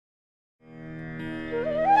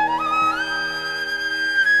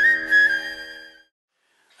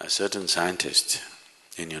certain scientist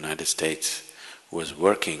in United States was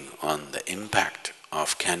working on the impact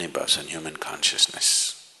of cannabis on human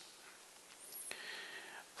consciousness.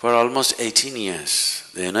 For almost 18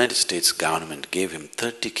 years, the United States government gave him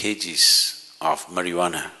 30 kgs of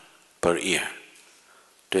marijuana per year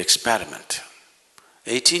to experiment.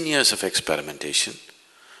 18 years of experimentation,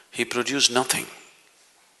 he produced nothing.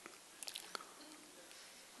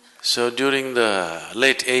 So during the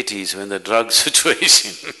late 80s, when the drug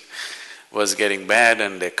situation was getting bad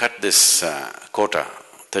and they cut this quota,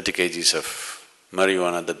 30 kgs of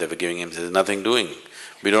marijuana that they were giving him, there's nothing doing.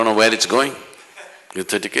 We don't know where it's going with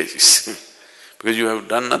 30 kgs because you have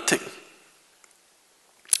done nothing.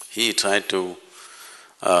 He tried to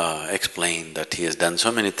explain that he has done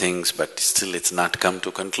so many things but still it's not come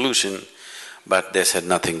to conclusion, but they said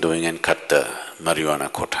nothing doing and cut the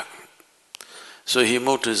marijuana quota. So he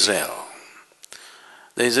moved to Israel.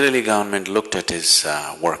 The Israeli government looked at his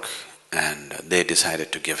work and they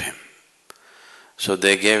decided to give him. So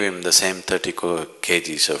they gave him the same 30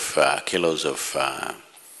 kgs of kilos of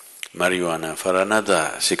marijuana for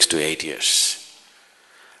another 6 to 8 years.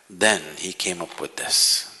 Then he came up with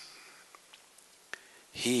this.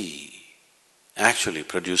 He actually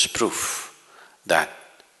produced proof that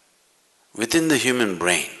within the human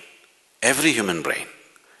brain, every human brain,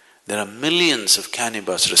 there are millions of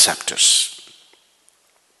cannabis receptors.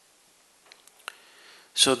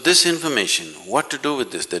 So this information, what to do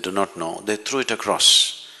with this, they do not know, they threw it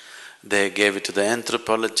across. They gave it to the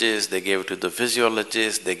anthropologists, they gave it to the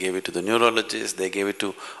physiologists, they gave it to the neurologists, they gave it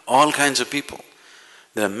to all kinds of people.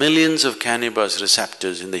 There are millions of cannabis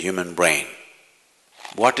receptors in the human brain.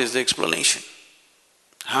 What is the explanation?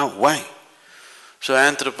 How? Why? So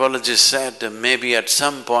anthropologists said maybe at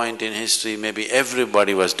some point in history, maybe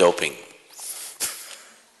everybody was doping.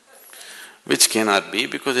 Which cannot be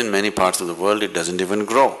because in many parts of the world it doesn't even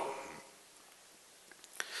grow.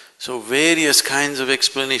 So various kinds of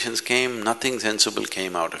explanations came, nothing sensible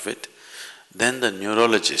came out of it. Then the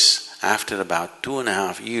neurologists, after about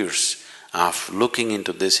 2.5 years of looking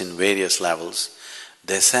into this in various levels,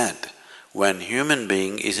 they said, when human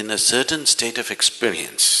being is in a certain state of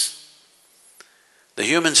experience, the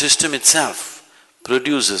human system itself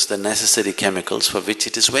produces the necessary chemicals for which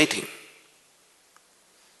it is waiting.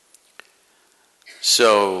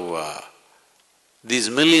 So, these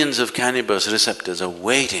millions of cannabis receptors are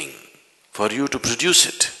waiting for you to produce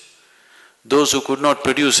it. Those who could not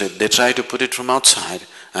produce it, they try to put it from outside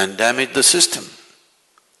and damage the system.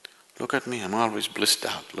 Look at me, I'm always blissed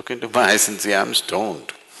out. Look into my eyes and say, I'm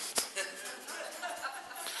stoned.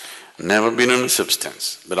 Never been on a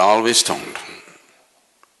substance, but always stoned.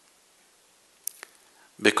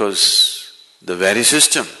 Because the very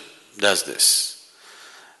system does this.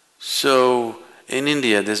 So, in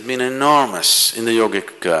India, there's been enormous, in the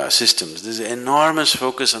yogic systems, there's enormous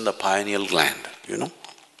focus on the pineal gland, you know?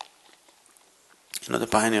 You know the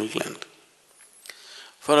pineal gland?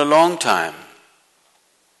 For a long time,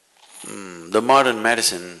 the modern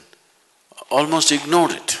medicine almost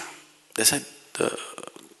ignored it. They said,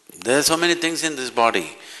 there are so many things in this body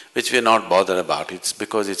which we are not bothered about, it's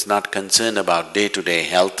because it's not concerned about day-to-day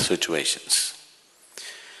health situations.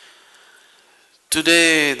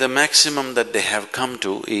 Today, the maximum that they have come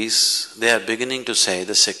to is, they are beginning to say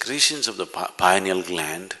the secretions of the pineal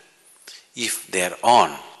gland, if they are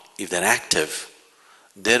on, if they are active,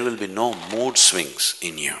 there will be no mood swings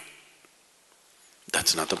in you.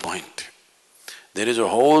 That's not the point. There is a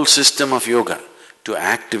whole system of yoga to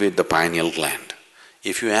activate the pineal gland.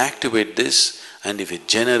 If you activate this and if it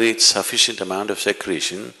generates sufficient amount of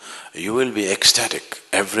secretion, you will be ecstatic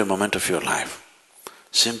every moment of your life.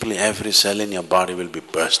 Simply every cell in your body will be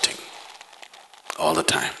bursting all the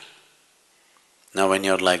time. Now when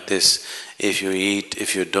you're like this, if you eat,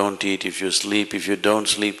 if you don't eat, if you sleep, if you don't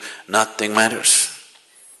sleep, nothing matters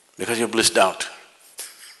because you're blissed out.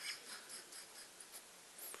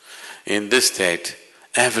 In this state,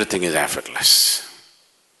 everything is effortless.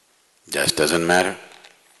 Just doesn't matter.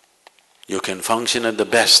 You can function at the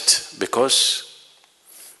best because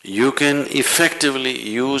you can effectively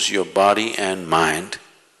use your body and mind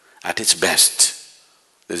at its best.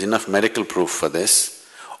 There's enough medical proof for this,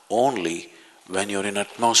 only when you're in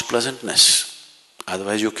utmost pleasantness.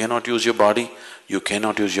 Otherwise you cannot use your body, you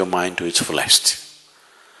cannot use your mind to its fullest.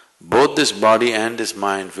 Both this body and this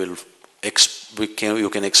mind will you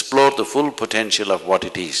can explore the full potential of what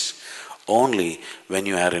it is only when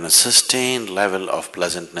you are in a sustained level of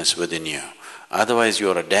pleasantness within you. Otherwise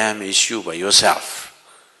you are a damn issue by yourself.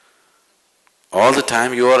 All the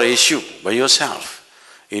time you are an issue by yourself.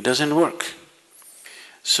 It doesn't work.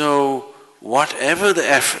 So, whatever the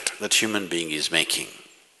effort that human being is making,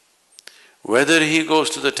 Whether he goes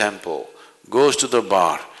to the temple, goes to the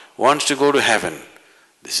bar, wants to go to heaven,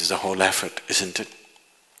 this is a whole effort, isn't it?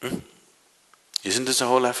 Isn't this a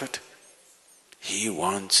whole effort? He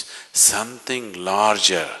wants something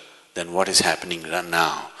larger than what is happening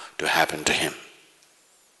now to happen to him.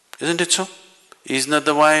 Isn't it so? Isn't that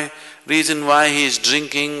the reason why he is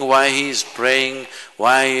drinking, why he is praying,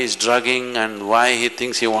 why he is drugging and why he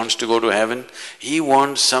thinks he wants to go to heaven? He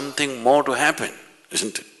wants something more to happen,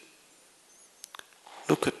 isn't it?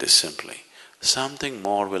 Look at this simply. Something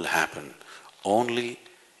more will happen only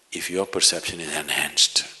if your perception is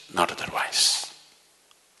enhanced, not otherwise.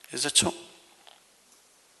 Is that so?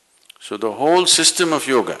 So the whole system of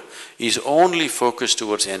yoga is only focused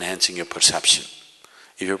towards enhancing your perception.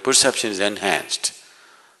 If your perception is enhanced,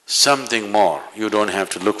 something more, you don't have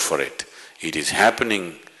to look for it. It is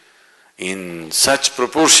happening in such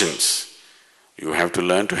proportions, you have to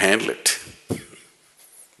learn to handle it.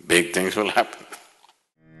 Big things will happen.